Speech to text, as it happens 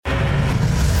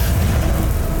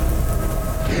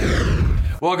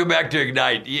Welcome back to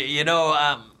Ignite.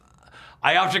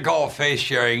 I often call faith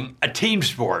sharing a team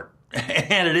sport,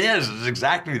 and it is. It's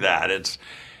exactly that. It's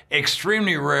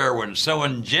extremely rare when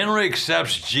someone generally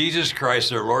accepts Jesus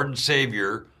Christ, their Lord and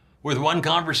Savior, with one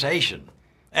conversation.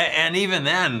 And even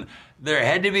then, there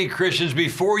had to be Christians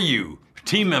before you,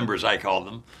 team members I call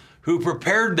them, who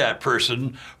prepared that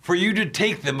person for you to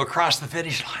take them across the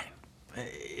finish line.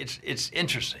 It's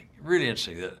interesting, really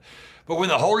interesting. But when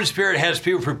the Holy Spirit has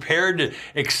people prepared to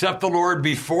accept the Lord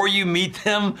before you meet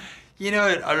them,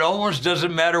 it almost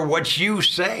doesn't matter what you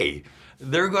say.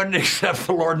 They're going to accept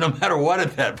the Lord no matter what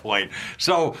at that point.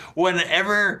 So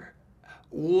whenever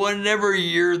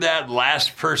you're that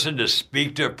last person to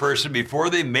speak to a person before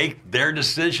they make their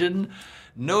decision,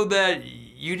 know that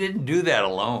you didn't do that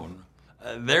alone.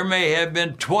 There may have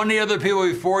been 20 other people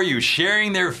before you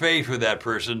sharing their faith with that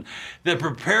person that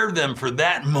prepared them for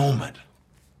that moment.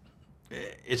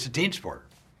 It's a team sport.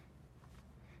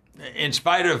 In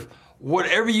spite of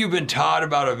whatever you've been taught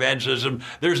about evangelism,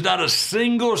 there's not a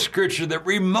single scripture that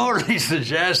remotely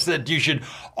suggests that you should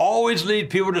always lead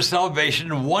people to salvation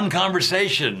in one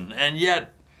conversation. And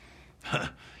yet,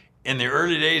 in the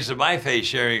early days of my faith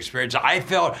sharing experience, I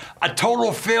felt a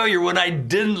total failure when I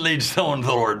didn't lead someone to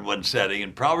the Lord in one setting.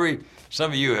 And probably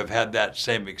some of you have had that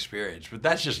same experience, but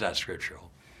that's just not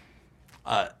scriptural.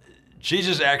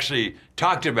 Jesus actually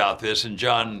talked about this in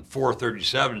John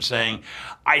 4:37, saying,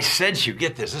 I sent you,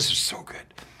 get this is so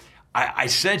good. I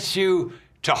sent you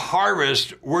to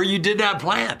harvest where you did not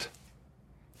plant.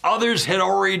 Others had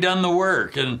already done the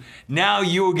work, and now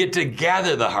you will get to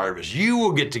gather the harvest. You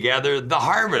will get to gather the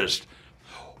harvest.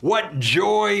 What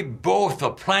joy both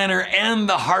the planter and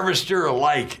the harvester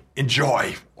alike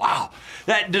enjoy. Wow.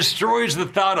 That destroys the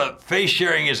thought of faith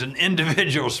sharing as an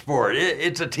individual sport.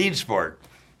 It's a team sport.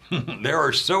 There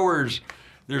are sowers,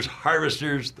 there's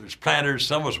harvesters, there's planters,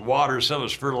 some was water, some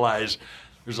was fertilized.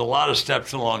 There's a lot of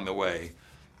steps along the way.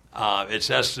 It's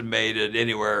estimated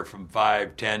anywhere from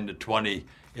 5, 10 to 20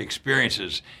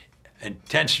 experiences,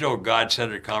 intentional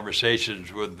God-centered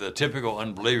conversations with the typical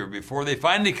unbeliever before they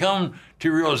finally come to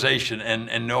realization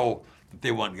and know that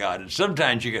they want God. And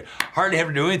sometimes you can hardly have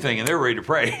to do anything and they're ready to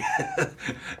pray.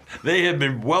 They have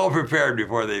been well prepared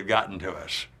before they've gotten to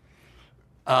us.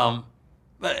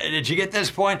 Did you get this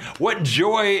point? What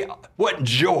joy,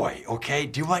 okay?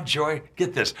 Do you want joy?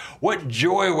 Get this. What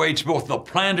joy awaits both the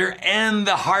planter and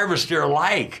the harvester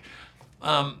alike.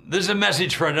 This is a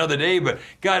message for another day, but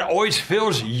God always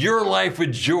fills your life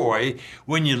with joy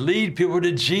when you lead people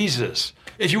to Jesus.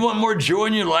 If you want more joy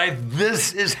in your life,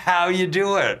 this is how you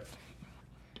do it.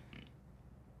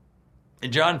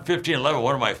 In John 15:11,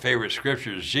 one of my favorite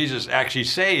scriptures, Jesus actually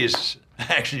says,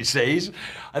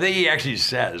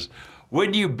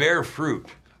 when you bear fruit,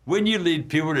 when you lead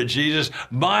people to Jesus,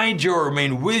 my joy will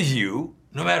remain with you,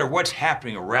 no matter what's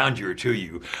happening around you or to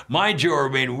you. My joy will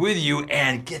remain with you,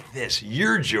 and get this,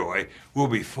 your joy will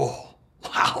be full.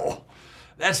 Wow.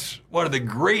 That's one of the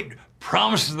great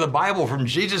promises of the Bible from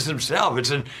Jesus himself.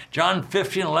 It's in John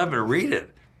 15:11. Read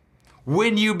it.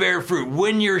 When you bear fruit,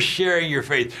 when you're sharing your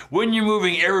faith, when you're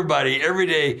moving everybody every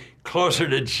day closer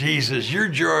to Jesus, your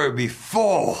joy will be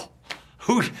full.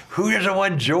 Who doesn't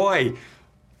want joy?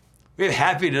 We have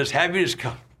happiness. Happiness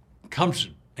comes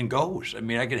and goes. I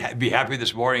mean, I could be happy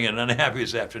this morning and unhappy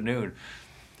this afternoon.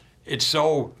 It's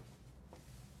so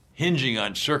hinging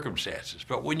on circumstances.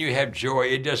 But when you have joy,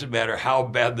 it doesn't matter how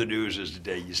bad the news is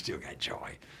today, you still got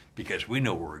joy because we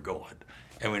know where we're going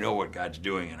and we know what God's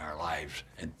doing in our lives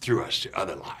and through us to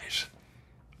other lives.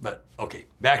 But, okay,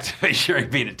 back to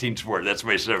sharing being a team sport. That's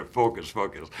my focus.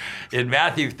 In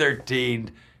Matthew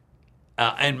 13,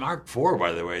 and Mark 4,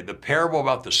 by the way, the parable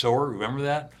about the sower, remember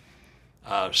that?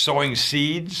 Sowing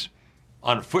seeds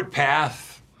on a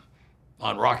footpath,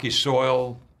 on rocky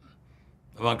soil,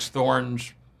 amongst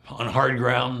thorns, on hard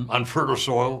ground, on fertile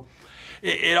soil.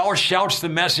 It all shouts the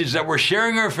message that we're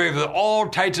sharing our faith with all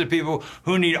types of people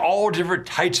who need all different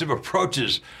types of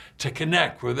approaches to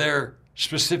connect with their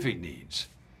specific needs.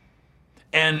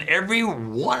 And every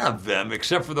one of them,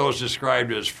 except for those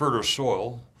described as fertile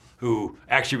soil, who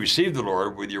actually received the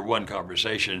Lord with your one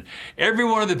conversation, every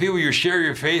one of the people you share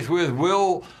your faith with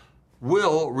will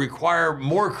require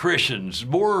more Christians,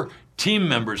 more team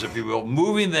members, if you will,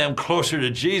 moving them closer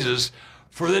to Jesus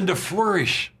for them to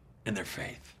flourish in their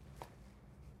faith.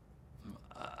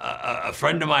 A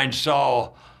friend of mine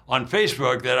saw on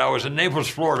Facebook that I was in Naples,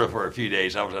 Florida for a few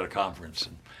days. I was at a conference.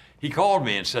 And he called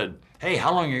me and said, hey,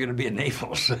 how long are you going to be in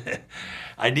Naples?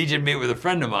 I need you to meet with a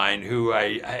friend of mine who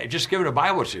I just given a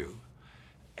Bible to.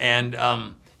 And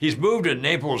he's moved to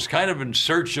Naples kind of in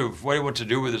search of what he wants to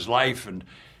do with his life. And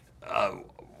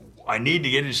I need to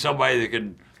get to somebody that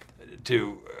can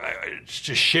to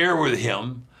share with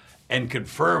him and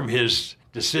confirm his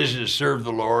decision to serve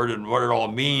the Lord and what it all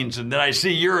means. And then I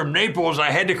see you're in Naples.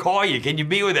 I had to call you. Can you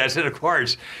be with us? I said, of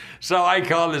course. So I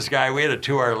called this guy. We had a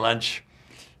 2-hour lunch.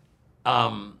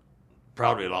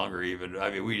 Probably longer even.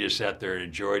 I mean, we just sat there and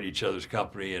enjoyed each other's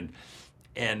company.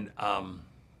 And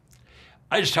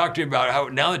I just talked to him about how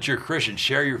now that you're a Christian,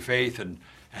 share your faith and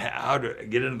how to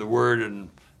get into the Word, and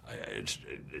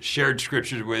shared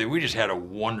scriptures with him. We just had a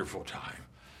wonderful time.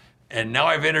 And now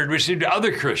I've introduced him to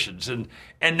other Christians, and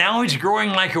now he's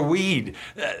growing like a weed.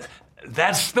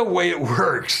 That's the way it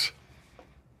works.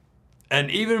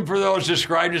 And even for those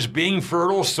described as being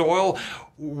fertile soil,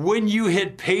 when you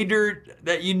hit pay dirt,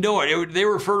 that you know it. They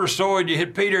were fertile soil, and you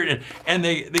hit pay dirt, and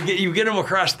you get them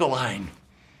across the line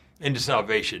into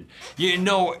salvation. You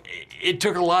know, it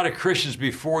took a lot of Christians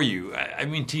before you, I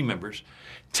mean team members,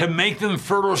 to make them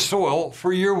fertile soil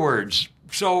for your words.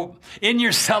 So in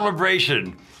your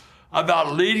celebration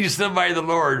about leading somebody to the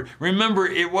Lord, remember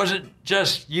it wasn't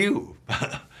just you,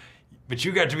 but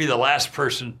you got to be the last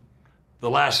person, the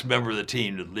last member of the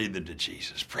team to lead them to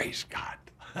Jesus. Praise God.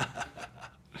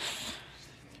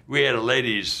 We had a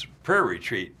ladies' prayer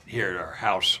retreat here at our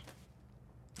house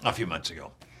a few months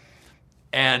ago.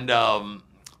 And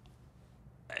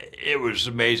it was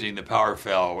amazing. The power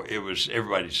fell. It was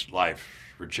everybody's life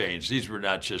were changed. These were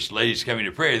not just ladies coming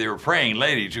to pray. They were praying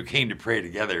ladies who came to pray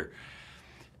together.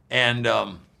 And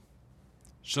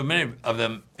so many of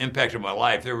them impacted my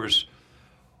life. There was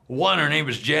one, her name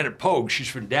was Janet Pogue. She's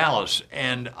from Dallas.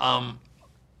 And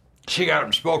she got up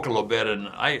and spoke a little bit. And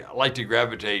I like to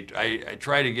gravitate. I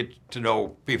try to get to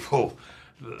know people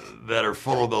that are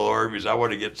full of the Lord because I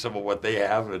want to get some of what they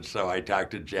have. And so I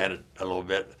talked to Janet a little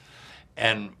bit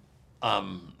and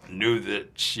knew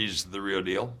that she's the real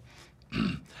deal.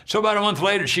 So about a month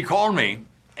later, she called me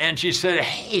and she said,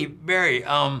 "Hey, Barry,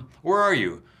 where are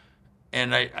you?"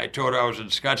 And I told her I was in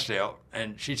Scottsdale.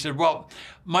 And she said, "Well,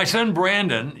 my son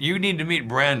Brandon, you need to meet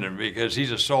Brandon because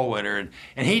he's a soul winner.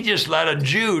 And he just led a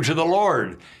Jew to the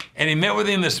Lord. And he met with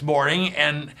him this morning.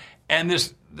 And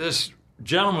this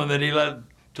gentleman that he led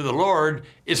to the Lord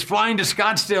is flying to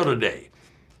Scottsdale today."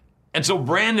 And so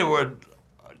Brandon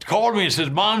called me and says,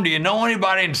 "Mom, do you know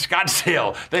anybody in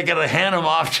Scottsdale they could hand him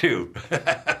off to?"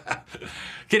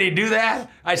 Can he do that?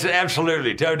 I said,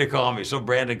 "Absolutely. Tell him to call me." So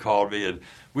Brandon called me and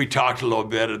we talked a little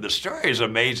bit. And the story is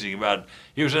amazing about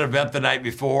he was at an event the night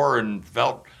before and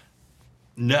felt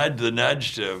the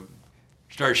nudge to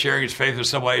start sharing his faith with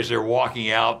somebody as they're walking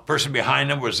out. Person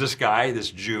behind him was this guy, this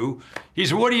Jew. He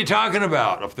said, "What are you talking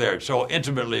about up there so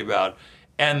intimately about?"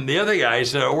 And the other guy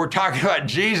said, "Oh, we're talking about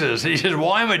Jesus." And he said,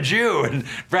 "Well, I'm a Jew." And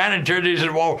Brandon turned to him and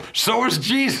said, "Well, so is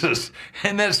Jesus."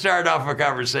 And that started off a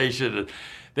conversation.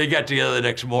 They got together the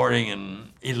next morning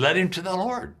and he led him to the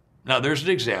Lord. Now, there's an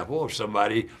example of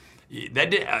somebody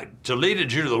that to lead a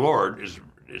Jew to the Lord is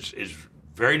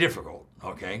very difficult,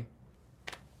 okay?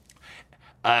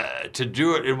 To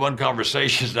do it in one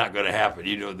conversation is not going to happen.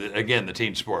 You know, again, the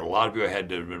team sport, a lot of people had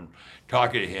to have been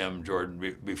talking to him,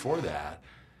 Jordan, before that.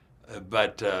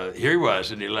 But here he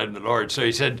was, and he led him to the Lord. So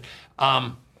he said,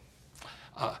 I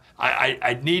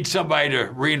need somebody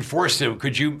to reinforce him.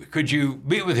 Could you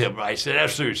meet with him? I said,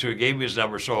 absolutely. So he gave me his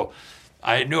number. So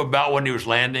I knew about when he was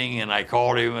landing, and I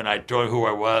called him, and I told him who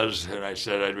I was, and I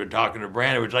said I'd been talking to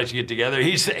Brandon. Would you like to get together?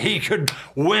 He said he could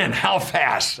win. How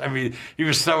fast? I mean, he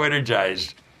was so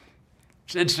energized.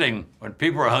 It's interesting. When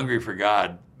people are hungry for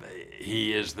God,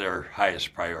 he is their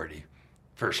highest priority,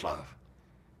 first love.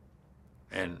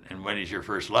 And when he's your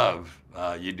first love,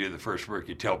 you do the first work,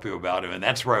 you tell people about him, and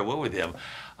that's where I went with him.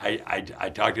 I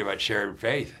talked to him about shared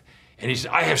faith. And he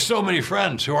said, "I have so many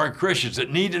friends who aren't Christians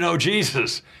that need to know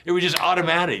Jesus." It was just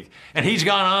automatic. And he's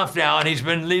gone off now, and he's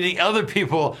been leading other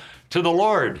people to the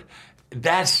Lord.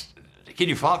 Can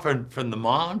you follow from the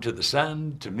mom to the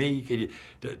son to me,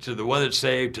 to the one that's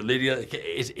saved, to leading other?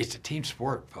 It's a team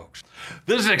sport, folks.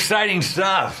 This is exciting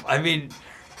stuff. I mean,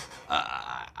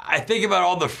 I think about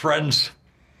all the friends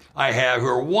I have who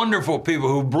are wonderful people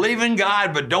who believe in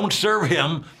God but don't serve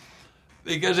him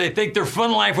because they think their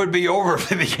fun life would be over if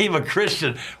they became a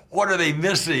Christian. What are they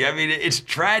missing? I mean, it's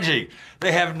tragic.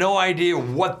 They have no idea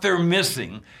what they're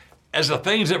missing, as the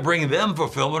things that bring them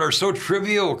fulfillment are so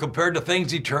trivial compared to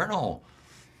things eternal.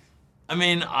 I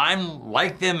mean, I'm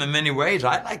like them in many ways.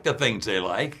 I like the things they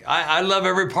like. I love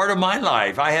every part of my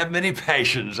life. I have many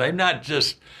passions. I'm not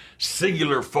just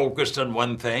singular focused on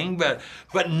one thing, but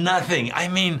nothing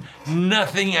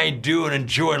I do and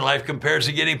enjoy in life compares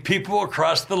to getting people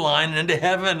across the line into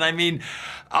heaven. I mean,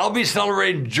 I'll be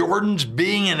celebrating Jordan's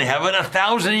being in heaven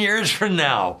 1,000 years from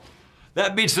now.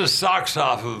 That beats the socks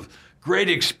off of great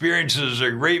experiences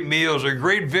or great meals or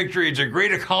great victories or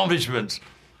great accomplishments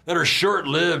that are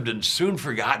short-lived and soon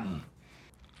forgotten.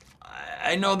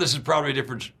 I know this is probably a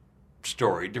different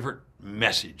story, different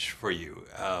message for you.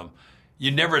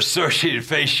 You never associated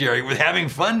faith sharing with having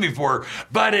fun before,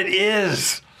 but it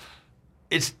is.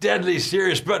 It's deadly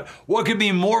serious. But what could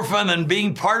be more fun than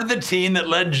being part of the team that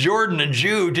led Jordan, a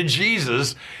Jew, to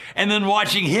Jesus, and then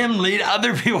watching him lead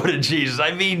other people to Jesus?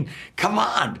 I mean, come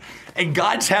on. And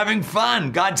God's having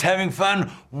fun. God's having fun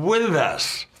with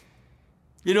us.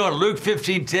 You know, in Luke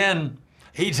 15:10,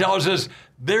 he tells us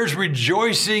there's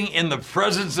rejoicing in the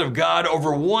presence of God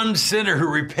over one sinner who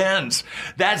repents.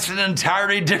 That's an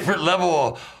entirely different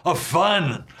level of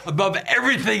fun. Above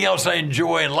everything else I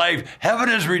enjoy in life, heaven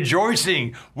is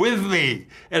rejoicing with me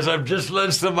as I've just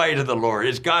led somebody to the Lord.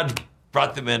 It's God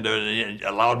brought them into it and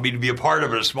allowed me to be a part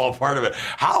of it, a small part of it.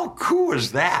 How cool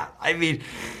is that? I mean,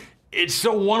 it's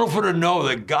so wonderful to know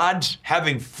that God's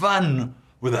having fun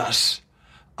with us.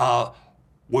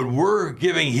 When we're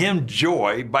giving him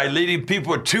joy by leading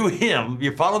people to him.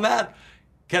 You follow that?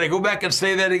 Can I go back and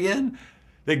say that again?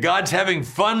 That God's having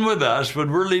fun with us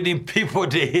when we're leading people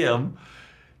to him.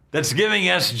 That's giving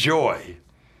us joy.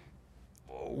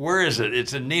 Where is it?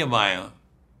 It's in Nehemiah,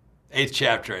 8th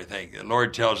chapter, I think. The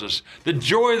Lord tells us, the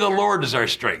joy of the Lord is our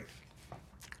strength.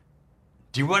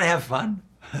 Do you want to have fun?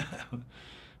 Do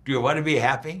you want to be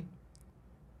happy?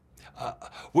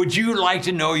 Would you like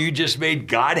to know you just made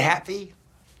God happy?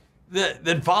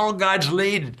 Then follow God's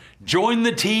lead. Join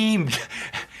the team.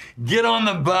 Get on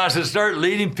the bus and start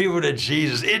leading people to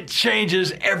Jesus. It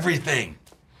changes everything.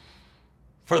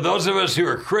 For those of us who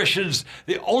are Christians,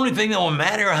 the only thing that will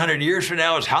matter 100 years from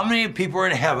now is how many people are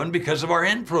in heaven because of our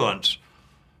influence,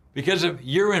 because of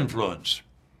your influence.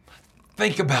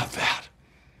 Think about that.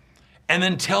 And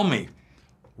then tell me,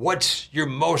 what's your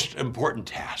most important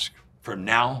task from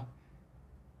now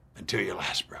until your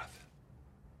last breath?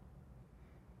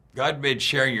 God made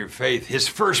sharing your faith his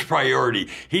first priority.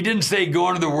 He didn't say go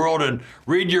into the world and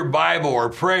read your Bible or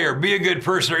pray or be a good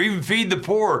person or even feed the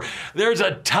poor. There's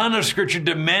a ton of scripture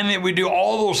demanding that we do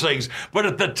all those things. But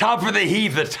at the top of the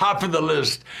heap, the top of the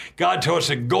list, God told us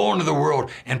to go into the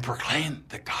world and proclaim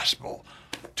the gospel,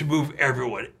 to move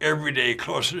everyone every day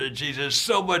closer to Jesus.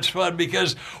 So much fun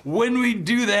because when we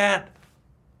do that,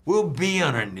 we'll be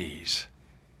on our knees.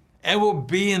 And we'll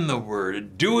be in the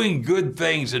Word, doing good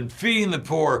things and feeding the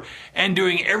poor and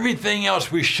doing everything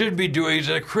else we should be doing as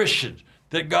a Christian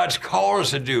that God's called us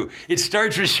to do. It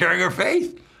starts with sharing our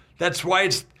faith. That's why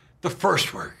it's the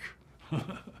first work.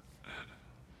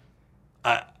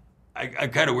 I'm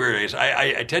kind of weird.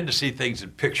 I tend to see things in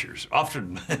pictures,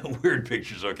 often weird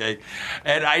pictures, okay?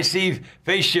 And I see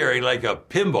faith sharing like a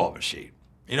pinball machine,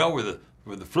 you know,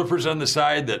 with the flippers on the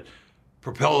side that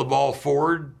propel the ball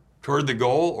forward toward the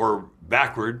goal or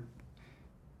backward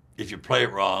if you play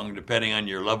it wrong, depending on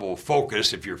your level of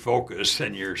focus, if you're focused,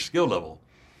 and your skill level.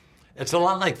 It's a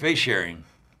lot like faith sharing.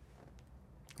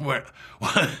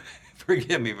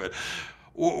 Forgive me, but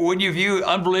when you view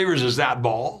unbelievers as that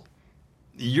ball,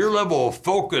 your level of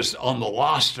focus on the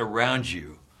lost around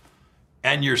you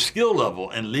and your skill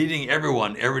level in leading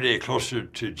everyone every day closer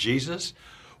to Jesus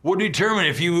will determine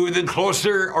if you move them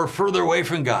closer or further away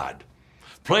from God.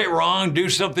 Play it wrong, do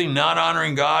something not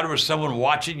honoring God with someone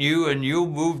watching you, and you'll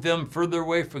move them further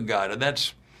away from God. And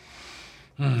it's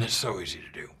so easy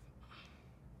to do.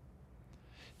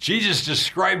 Jesus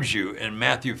describes you in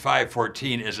Matthew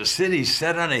 5:14 as a city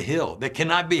set on a hill that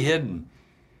cannot be hidden.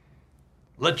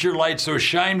 Let your light so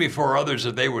shine before others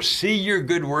that they will see your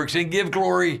good works and give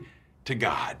glory to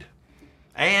God.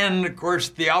 And, of course,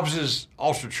 the opposite is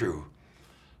also true,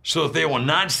 so that they will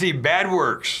not see bad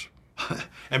works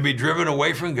and be driven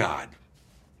away from God.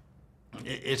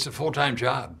 It's a full-time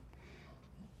job.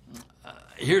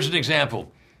 Here's an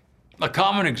example, a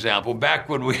common example. Back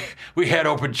when we had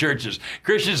open churches,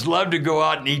 Christians loved to go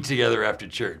out and eat together after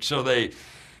church. So they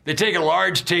take a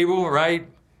large table, right?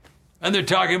 And they're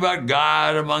talking about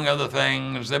God, among other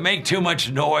things. They make too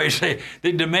much noise.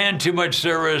 They demand too much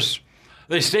service.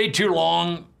 They stay too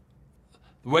long.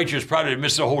 The waitress probably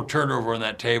missed a whole turnover on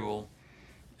that table.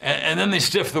 And then they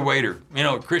stiff the waiter. You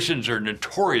know, Christians are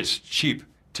notorious cheap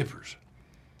tippers.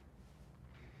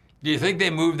 Do you think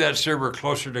they moved that server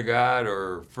closer to God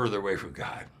or further away from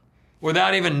God?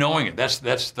 Without even knowing it. That's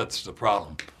the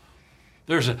problem.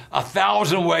 There's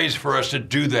 1,000 ways for us to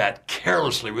do that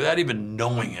carelessly without even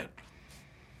knowing it.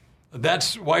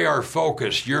 That's why our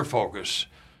focus, your focus,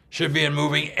 should be in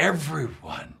moving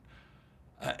everyone,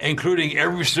 including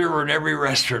every server in every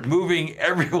restaurant, moving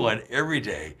everyone every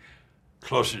day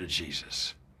closer to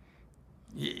Jesus.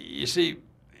 You see,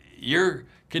 you're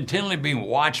continually being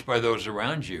watched by those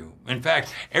around you. In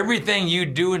fact, everything you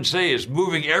do and say is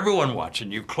moving everyone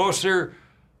watching you closer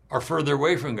or further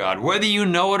away from God, whether you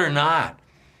know it or not.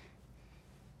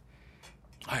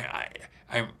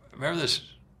 I remember this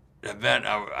event.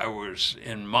 I was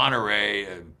in Monterey,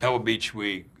 Pebble Beach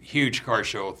Week, huge car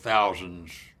show,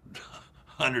 thousands,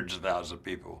 hundreds of thousands of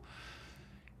people.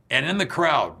 And in the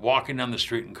crowd, walking down the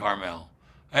street in Carmel,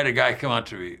 I had a guy come up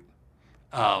to me.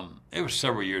 It was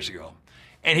several years ago.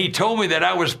 And he told me that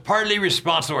I was partly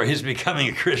responsible for his becoming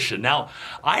a Christian. Now,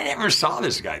 I never saw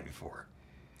this guy before.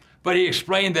 But he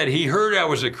explained that he heard I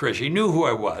was a Christian. He knew who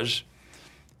I was.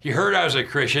 He heard I was a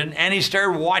Christian, and he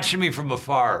started watching me from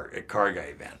afar at car guy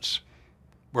events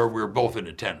where we were both in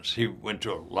attendance. He goes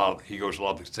to a lot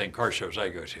of the same car shows I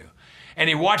go to. And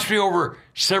he watched me over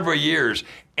several years,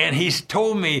 and he's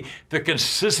told me the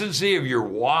consistency of your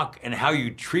walk and how you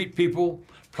treat people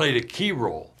played a key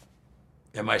role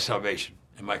in my salvation,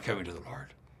 in my coming to the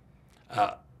Lord.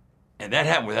 And that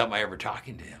happened without my ever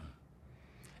talking to him.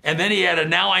 And then he added,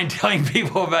 now I'm telling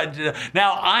people about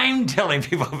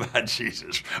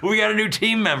Jesus. We got a new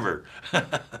team member.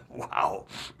 Wow.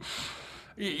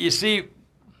 You see,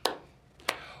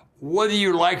 whether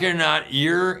you like it or not,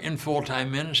 you're in full-time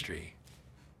ministry.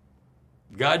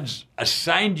 God's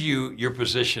assigned you your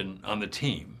position on the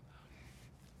team.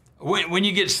 When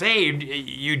you get saved,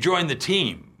 you join the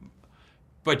team.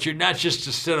 But you're not just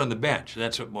to sit on the bench.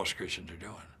 That's what most Christians are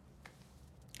doing.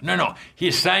 No. He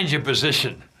assigns you a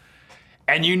position.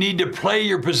 And you need to play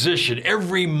your position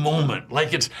every moment,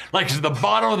 like it's the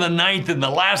bottom of the ninth in the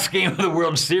last game of the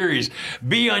World Series.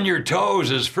 Be on your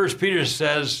toes, as 1 Peter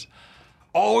says.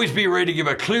 Always be ready to give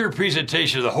a clear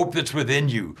presentation of the hope that's within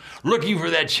you, looking for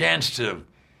that chance to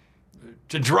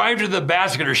drive to the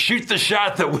basket or shoot the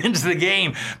shot that wins the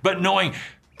game, but knowing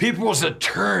people's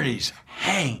eternities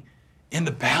hang in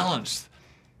the balance.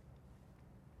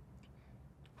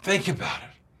 Think about it.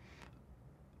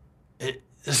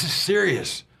 This is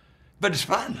serious, but it's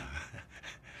fun.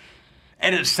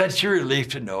 And it's such a relief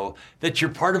to know that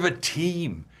you're part of a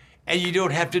team and you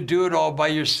don't have to do it all by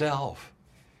yourself.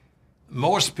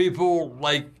 Most people,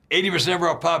 like 80% of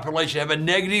our population, have a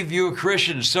negative view of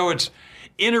Christians, so it's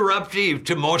interruptive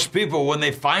to most people when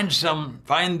they find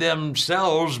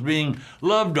themselves being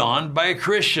loved on by a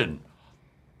Christian.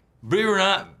 Believe it or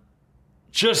not,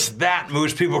 just that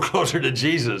moves people closer to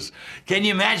Jesus. Can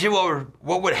you imagine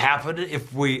what would happen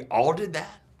if we all did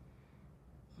that?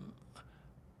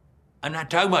 I'm not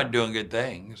talking about doing good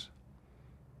things.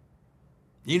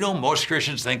 You know, most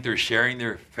Christians think they're sharing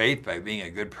their faith by being a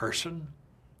good person.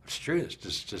 It's true.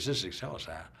 Statistics tell us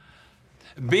that.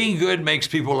 Being good makes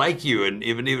people like you and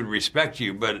even respect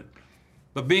you, but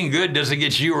being good doesn't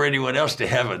get you or anyone else to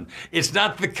heaven. It's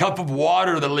not the cup of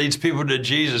water that leads people to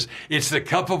Jesus. It's the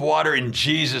cup of water in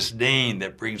Jesus' name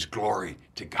that brings glory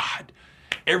to God.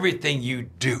 Everything you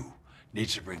do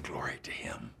needs to bring glory to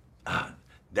Him.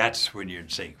 That's when you're in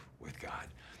sync with God.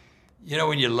 You know,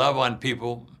 when you love on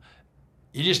people,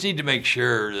 you just need to make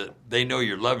sure that they know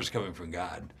your love is coming from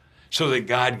God so that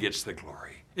God gets the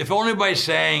glory. If only by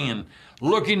saying and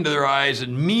looking into their eyes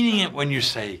and meaning it when you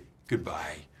say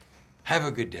goodbye. Have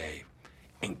a good day,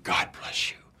 and God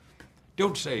bless you.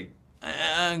 Don't say,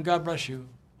 God bless you.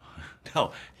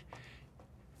 No.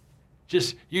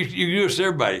 Just, you do this to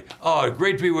everybody. Oh,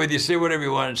 great to be with you. Say whatever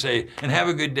you want to say, and have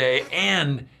a good day.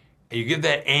 And you give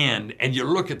that and you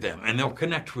look at them, and they'll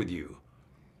connect with you.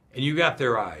 And you got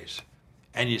their eyes,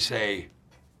 and you say,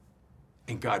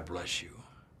 and God bless you.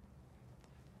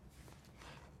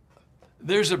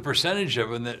 There's a percentage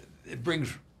of them that it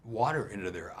brings water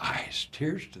into their eyes,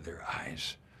 tears to their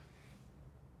eyes.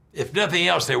 If nothing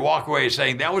else, they walk away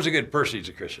saying, that was a good person, he's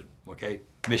a Christian, okay?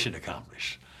 Mission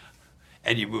accomplished.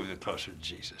 And you move them closer to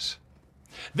Jesus.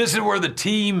 This is where the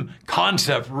team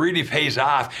concept really pays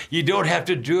off. You don't have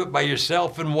to do it by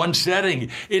yourself in one setting.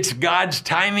 It's God's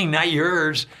timing, not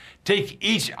yours. Take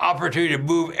each opportunity to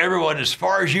move everyone as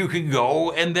far as you can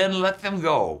go and then let them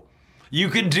go. You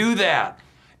can do that.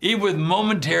 Even with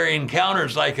momentary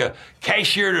encounters like a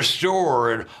cashier at a store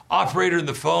or an operator on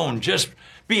the phone, just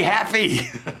be happy.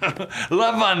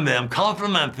 Love on them,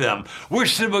 compliment them,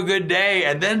 wish them a good day,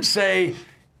 and then say,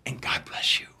 and God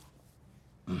bless you.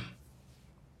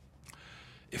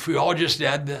 If we all just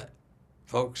did that,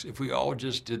 folks,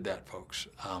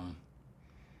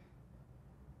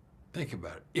 think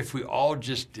about it. If we all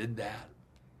just did that,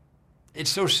 it's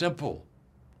so simple.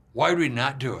 Why would we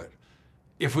not do it?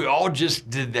 If we all just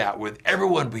did that with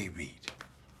everyone we meet,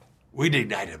 we'd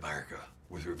ignite America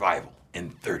with revival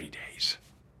in 30 days.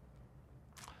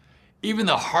 Even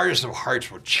the hardest of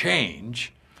hearts will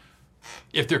change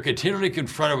if they're continually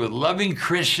confronted with loving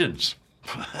Christians.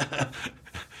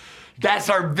 That's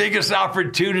our biggest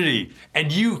opportunity.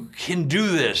 And you can do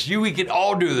this. We can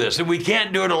all do this. And we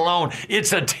can't do it alone.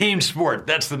 It's a team sport.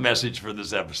 That's the message for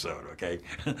this episode, okay?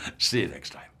 See you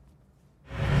next time.